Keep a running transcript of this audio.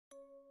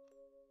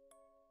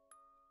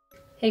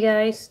Hey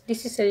guys,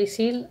 this is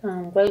Zill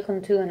and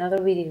welcome to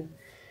another video.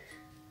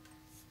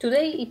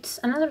 Today it's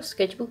another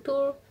sketchbook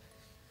tour,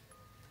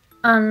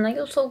 and I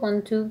also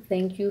want to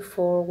thank you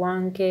for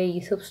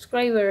 1K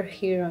subscriber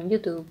here on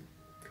YouTube.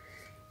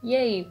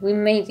 Yay, we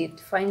made it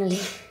finally.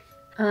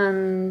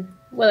 And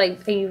well, I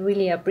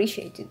really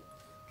appreciate it.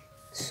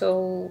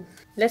 So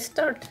let's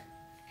start.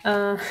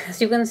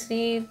 As you can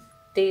see,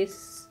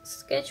 this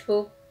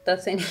sketchbook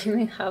doesn't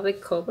even have a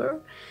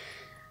cover.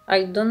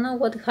 I don't know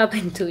what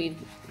happened to it.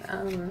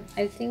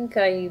 I think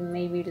I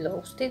maybe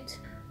lost it.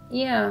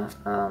 Yeah,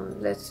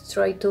 let's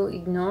try to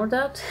ignore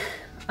that.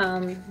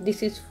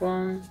 This is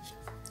from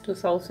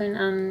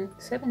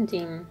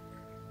 2017.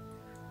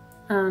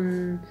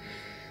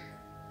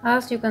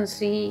 As you can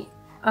see,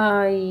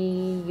 I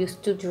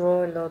used to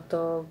draw a lot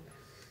of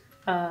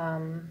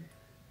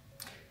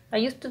I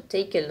used to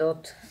take a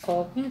lot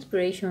of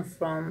inspiration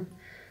from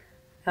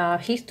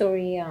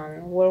history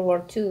and World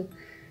War II.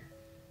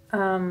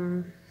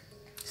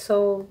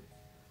 So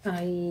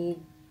I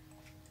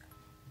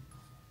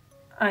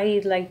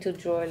like to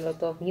draw a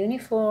lot of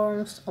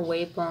uniforms,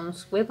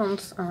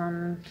 weapons,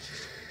 and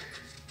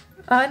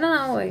I don't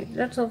know,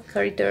 lots of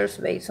characters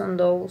based on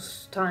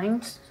those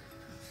times.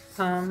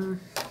 I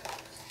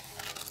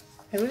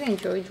really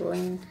enjoy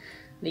drawing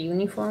the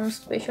uniforms,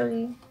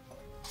 especially.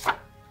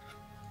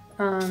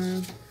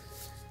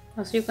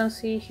 As you can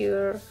see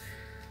here,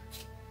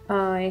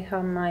 I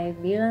have my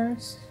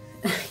villains.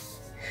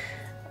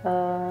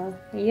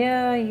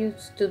 Yeah, I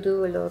used to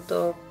do a lot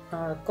of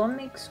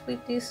comics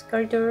with these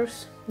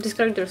characters. These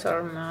characters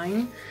are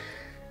mine,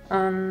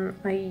 and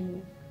I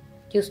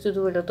used to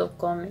do a lot of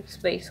comics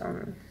based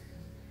on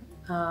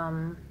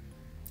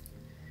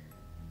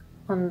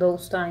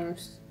those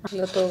times. A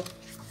lot of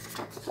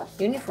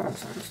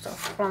uniforms and stuff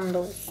from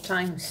those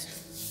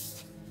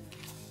times.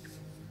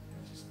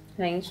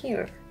 Like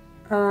here,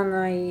 and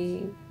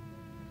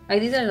I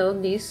did a lot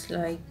of this,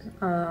 like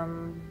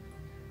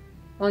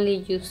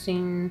only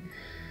using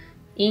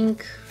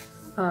ink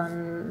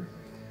and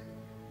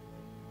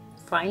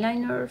fine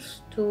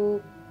liners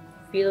to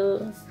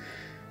fill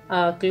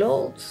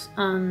clothes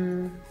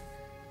and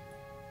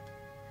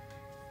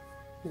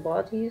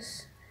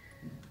bodies.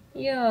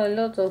 Yeah, a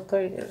lot of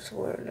characters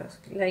were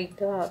like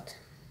that.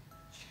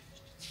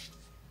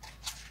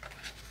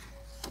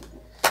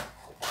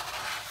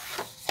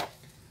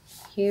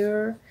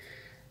 Here,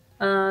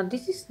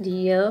 this is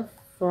the elf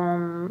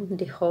from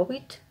The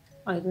Hobbit.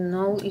 I don't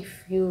know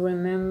if you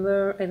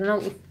remember. I don't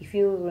know if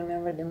you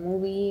remember the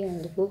movie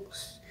and the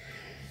books,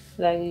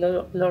 like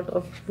Lord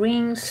of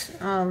Rings.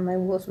 I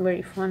was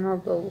very fan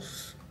of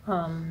those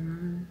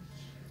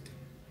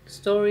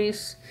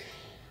stories.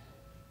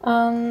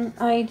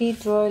 I did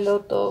draw a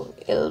lot of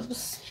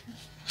elves.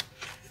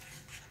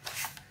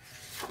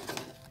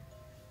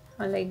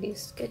 I like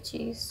these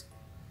sketches.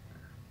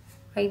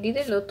 I did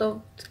a lot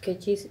of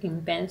sketches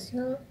in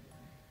pencil,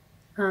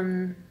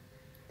 and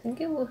I think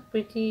it was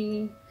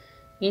pretty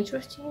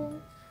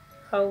interesting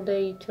how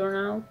they turn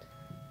out.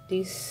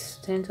 These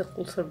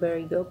tentacles are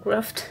very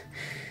autographed.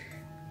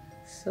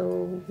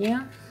 So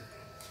yeah.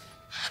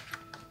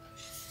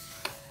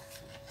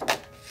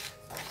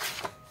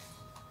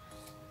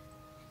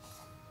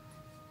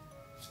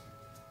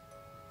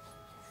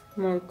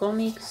 More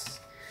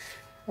comics,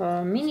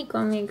 mini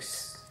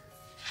comics.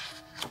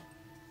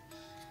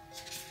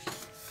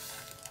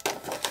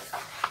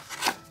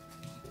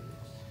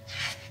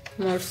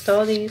 More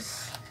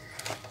studies,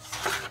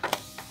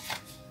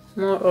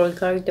 more old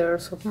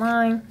characters of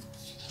mine.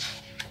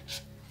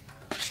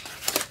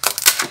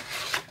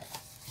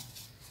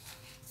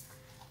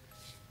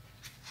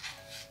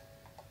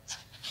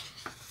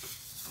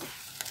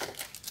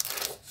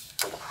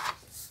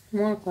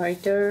 More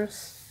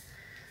characters.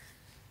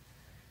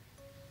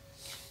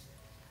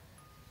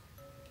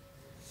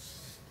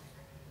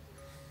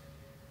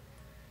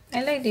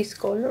 I like these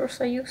colors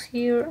I use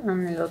here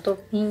and a lot of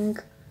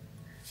ink.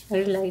 I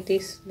really like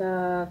this,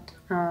 that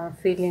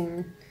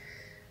filling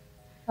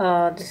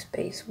the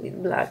space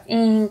with black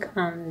ink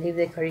and leave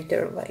the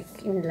character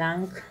like in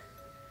blank.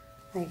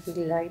 I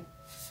really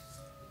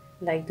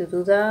like to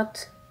do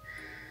that.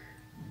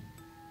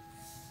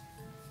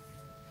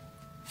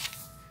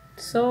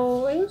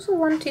 So I also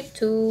want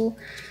to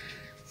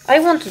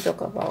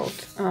talk about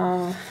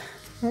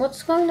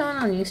what's going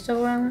on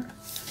Instagram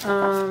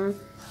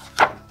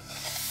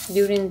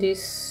during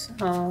this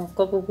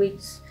couple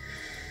weeks.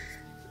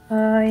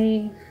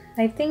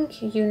 I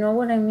think you know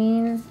what I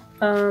mean.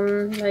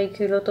 Like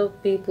a lot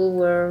of people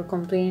were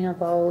complaining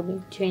about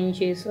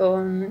changes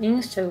on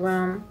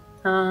Instagram,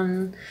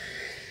 and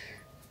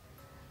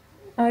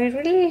I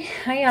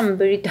am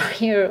very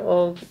tired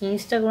of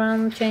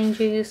Instagram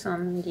changes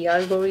and the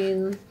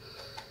algorithm.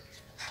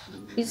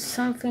 It's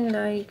something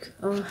like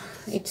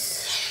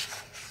it's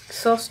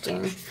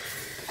exhausting.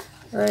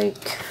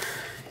 Like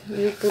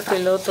you put a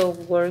lot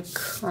of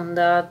work on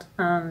that,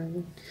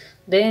 and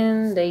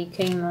then they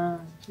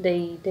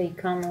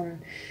come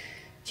and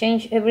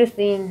change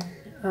everything,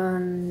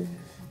 and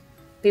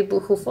people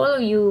who follow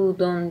you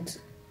don't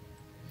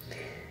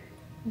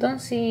don't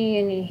see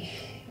any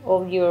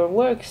of your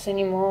works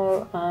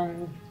anymore,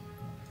 and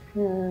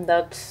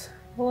that's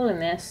all a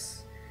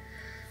mess.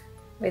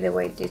 By the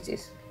way, this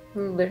is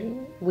very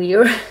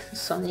weird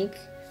Sonic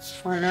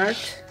fan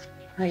art.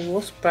 I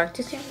was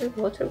practicing with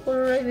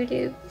watercolor, I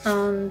believe,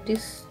 and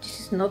this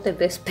is not the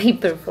best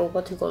paper for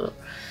watercolor.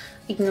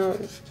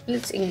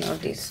 Let's ignore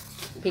this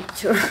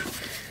picture.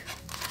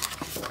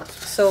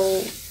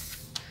 So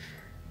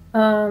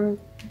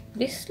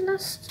this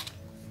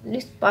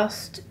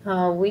past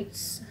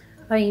weeks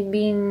I've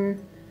been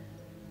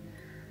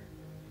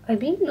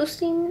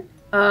losing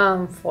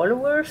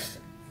followers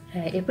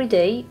every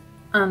day,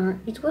 and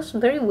it was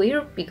very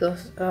weird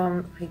because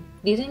I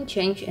didn't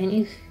change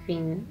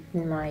anything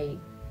in my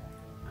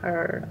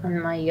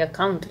on my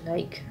account.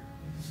 Like,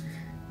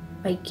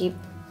 I keep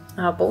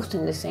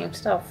posting the same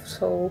stuff,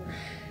 so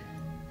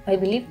I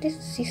believe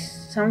this is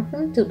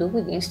something to do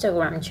with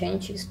Instagram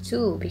changes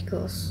too,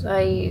 because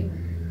I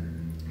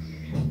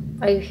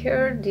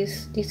heard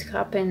this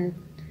happened.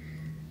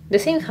 The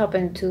same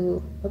happened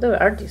to other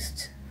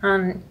artists,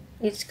 and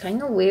it's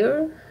kind of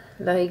weird,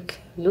 like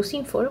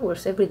losing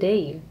followers every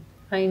day.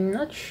 I'm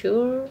not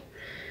sure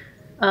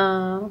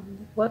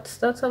what's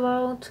that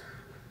about.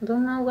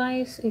 Don't know,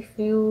 guys, if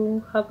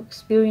you have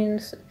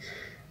experienced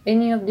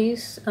any of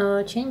these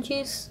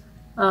changes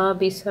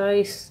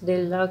besides the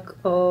lack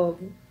of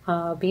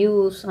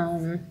views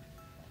and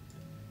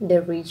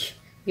the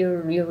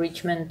your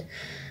reachment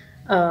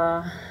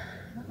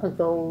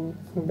go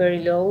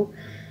very low.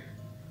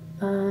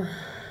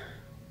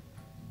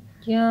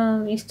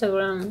 Yeah,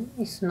 Instagram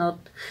is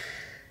not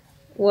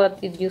what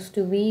it used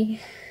to be,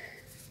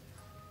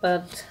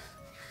 but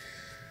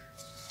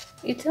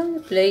it's a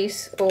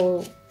place,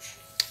 or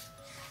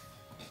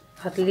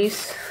at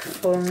least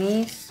for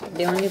me, it's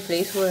the only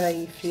place where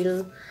I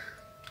feel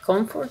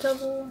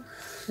comfortable,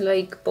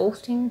 like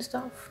posting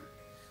stuff.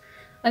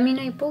 I mean,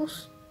 I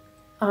post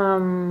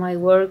my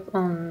work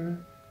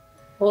on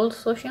all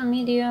social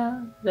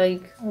media,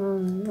 like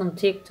on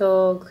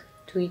TikTok,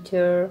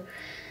 Twitter,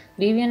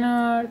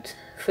 DeviantArt,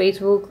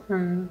 Facebook,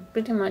 and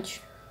pretty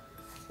much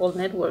all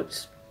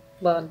networks.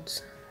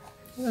 But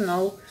I don't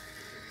know.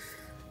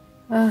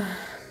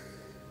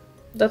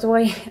 That's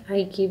why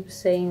I keep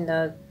saying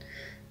that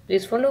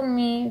please follow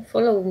me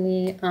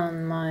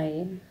on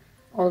my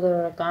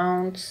other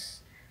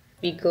accounts,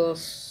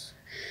 because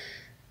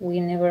we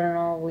never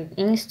know with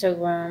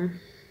Instagram.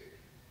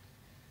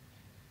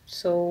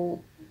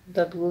 So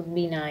that would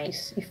be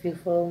nice if you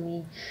follow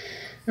me,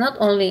 not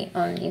only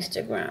on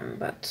Instagram,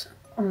 but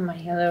on my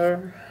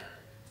other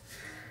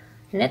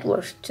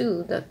networks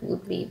too. That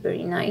would be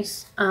very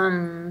nice.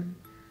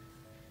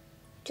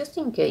 Just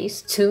in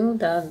case too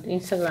that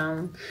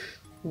Instagram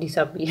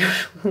disappear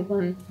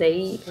one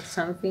day or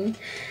something.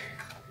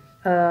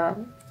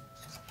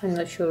 I'm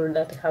not sure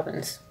that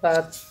happens,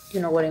 but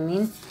you know what I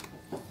mean.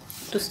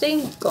 To stay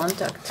in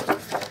contact.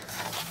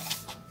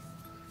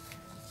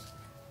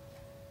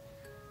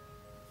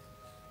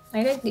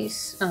 I like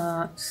these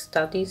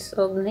studies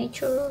of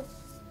nature,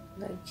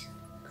 like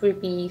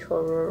creepy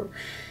horror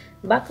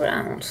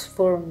backgrounds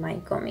for my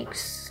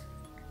comics.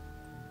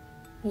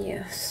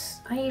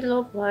 Yes, I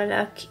love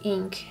black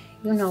ink.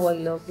 You know I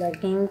love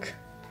black ink.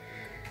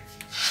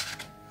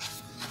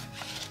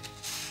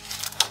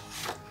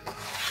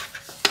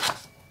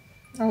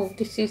 Oh,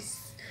 this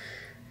is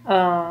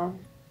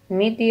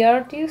Meet the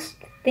Artist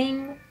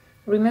thing.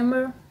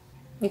 Remember?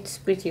 It's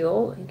pretty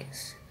old, I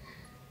guess.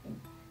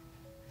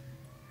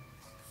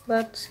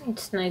 But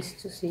it's nice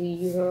to see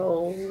your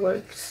old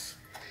works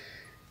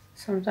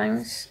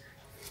sometimes.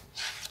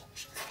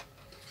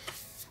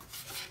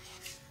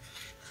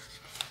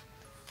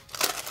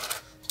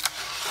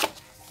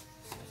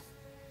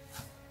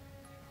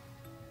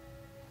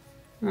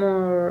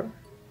 More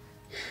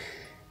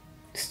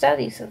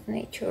studies of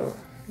nature,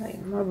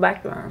 like more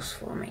backgrounds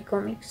for my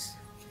comics.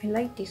 I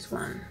like this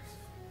one.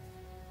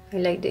 I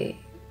like the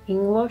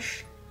ink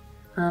wash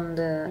and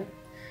the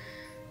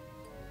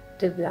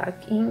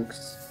black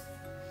inks.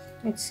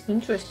 It's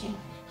interesting.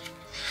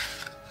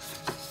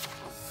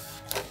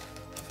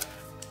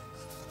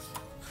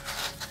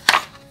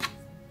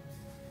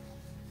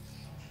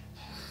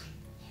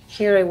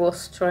 Here I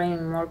was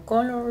trying more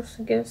colors,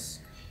 I guess.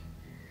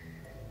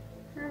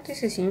 Oh,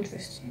 this is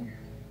interesting.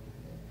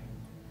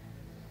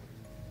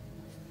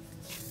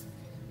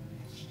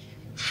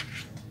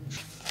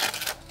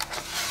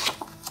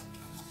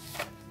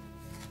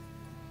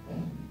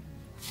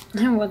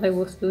 And what I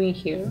was doing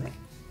here, like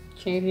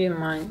changing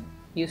my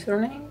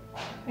username,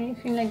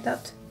 anything like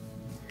that.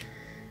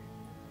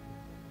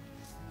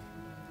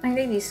 I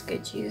like these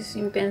sketches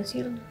in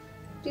pencil.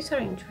 These are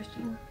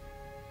interesting.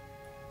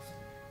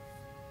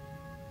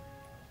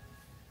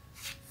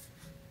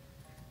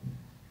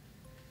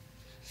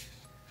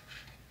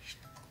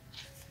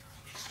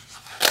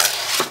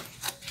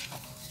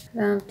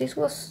 This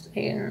was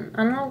an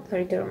old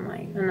character of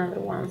mine,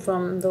 another one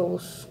from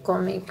those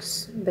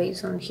comics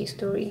based on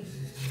history.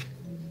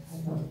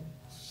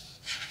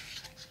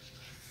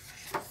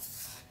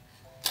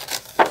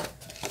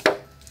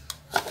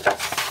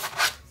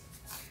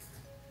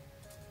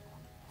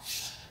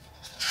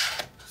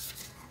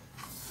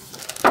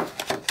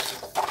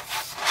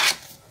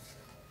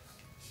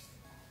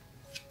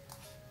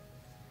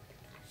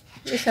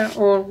 these are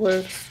all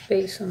works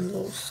based on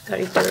those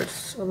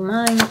characters of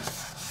mine.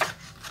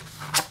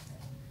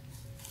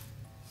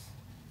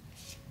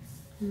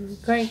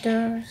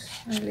 Characters,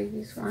 I like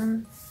this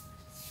one.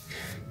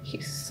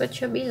 He's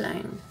such a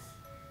villain.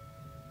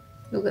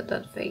 Look at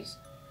that face.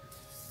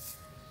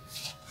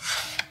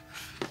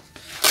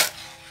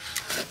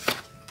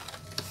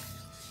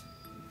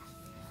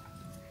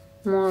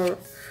 More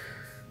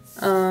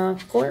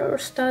color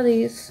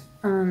studies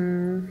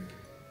and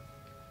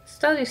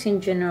studies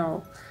in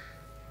general,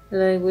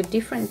 like with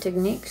different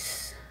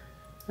techniques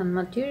and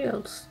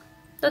materials.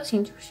 That's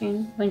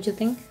interesting, don't you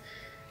think?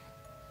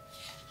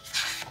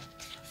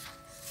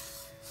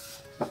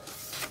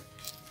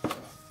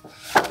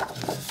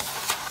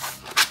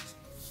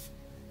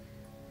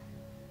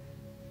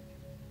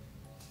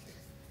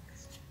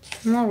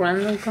 More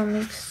random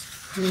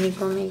comics, mini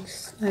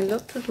comics. I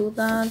love to do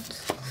that.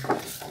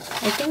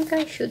 I think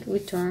I should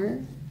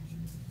return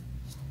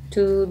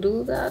to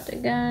do that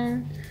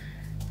again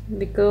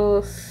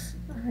because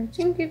I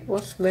think it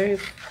was fun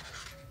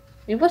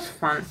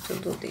to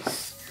do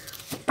this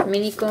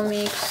mini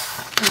comics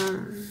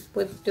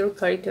with your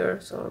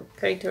characters or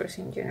characters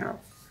in general.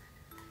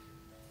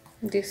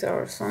 These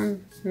are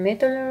some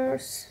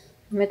metalheads,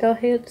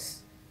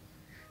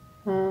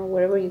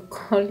 whatever you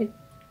call it.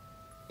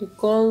 You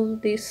call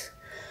this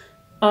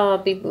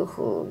people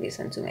who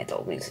listen to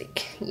metal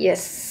music.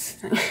 Yes.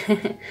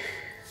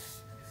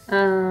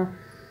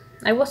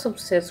 I was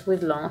obsessed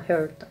with long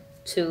hair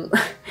too.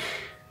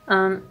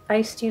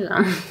 I still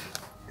am.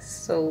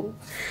 So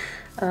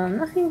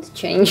nothing's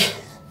changed.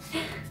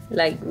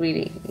 Like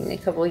really, in a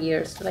couple of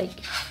years,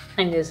 like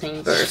I'm the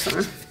same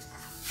person.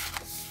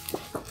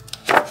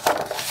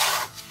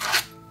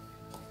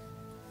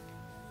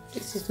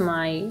 This is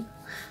my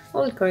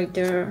old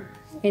character,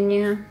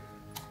 Enya.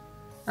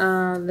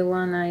 The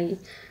one I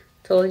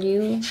told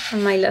you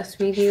in my last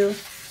video,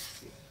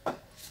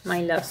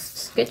 my last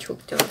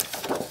sketchbook tour.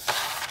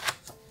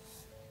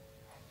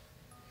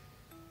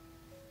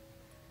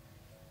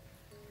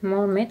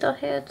 More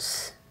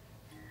metalheads.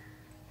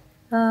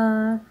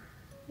 Yeah,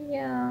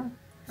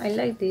 I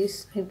like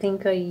this. I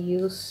think I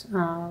use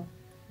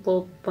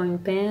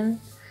ballpoint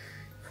pen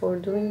for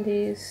doing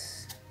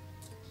this.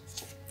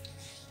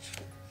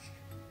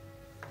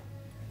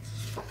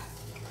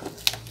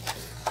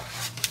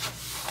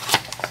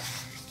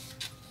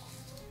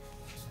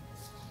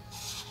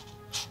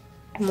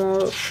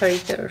 More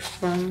characters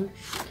from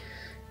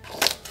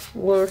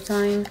war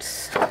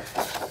times.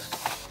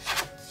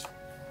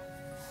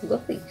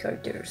 Gothic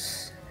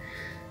characters.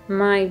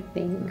 My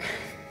thing.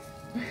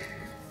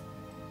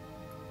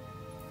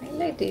 I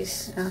like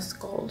these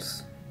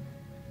skulls.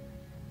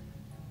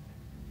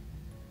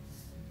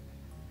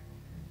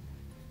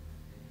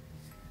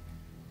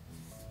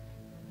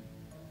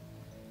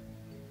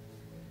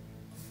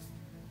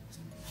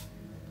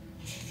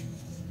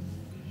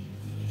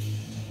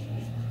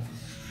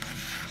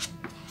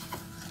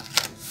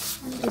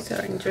 These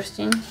are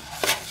interesting.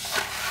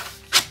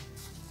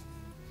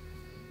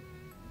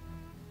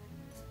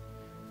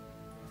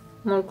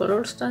 More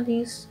color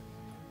studies.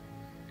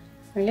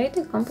 I like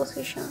the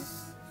composition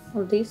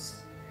of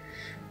this.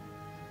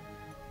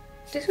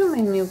 This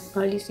reminds me of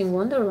Alice in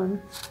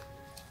Wonderland.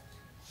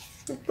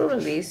 It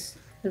probably is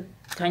a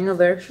kind of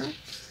version.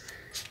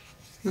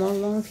 More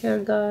long hair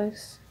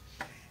guys.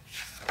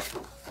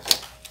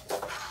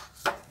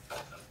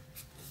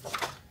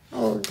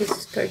 Oh,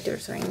 these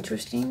characters are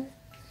interesting.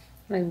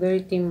 Like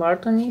very Tim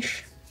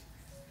Burton-ish.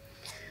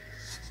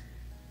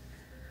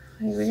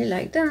 I really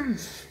like them.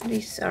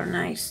 These are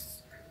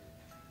nice.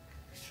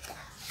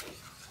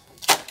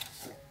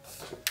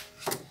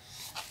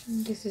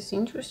 This is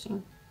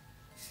interesting.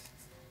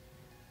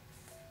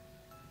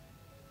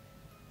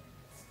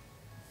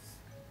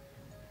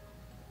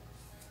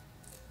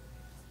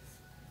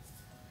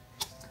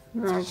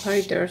 More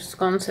characters,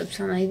 concepts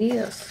and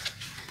ideas.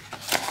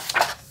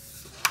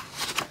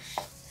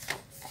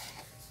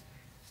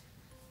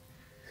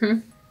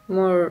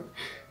 More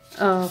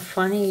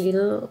funny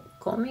little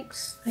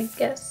comics, I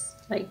guess,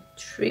 like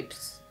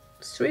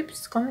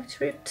comic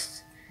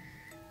strips.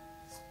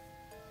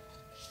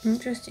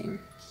 Interesting.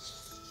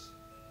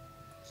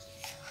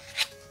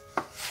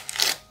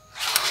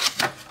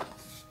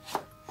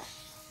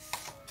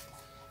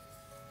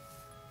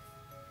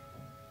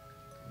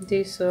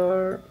 These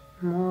are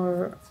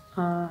more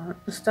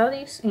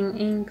studies in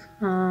ink,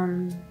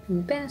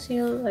 in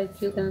pencil,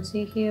 like you can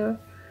see here.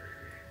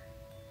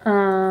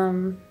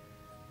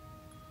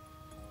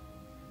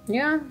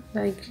 Yeah,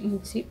 like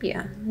in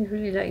sepia. I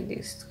really like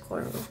this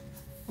color,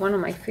 one of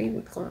my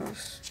favorite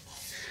colors.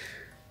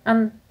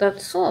 And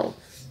that's all.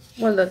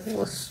 Well, that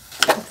was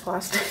so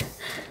fast.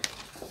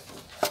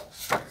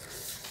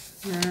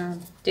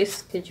 This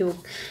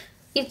sketchbook,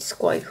 it's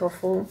quite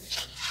full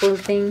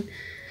thing.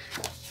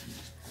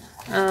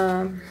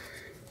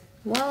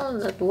 Well,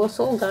 that was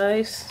all,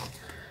 guys.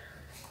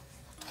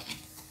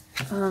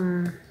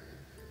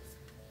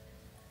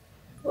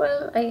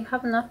 Well, I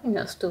have nothing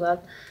else to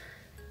add.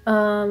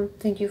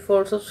 Thank you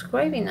for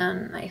subscribing,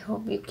 and I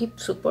hope you keep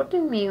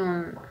supporting me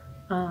on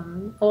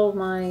all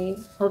my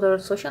other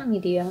social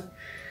media.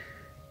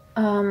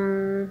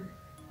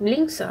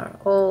 Links are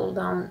all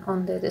down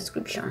on the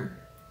description.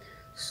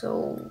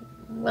 So,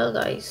 well,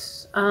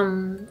 guys,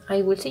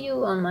 I will see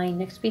you on my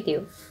next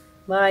video.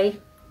 Bye.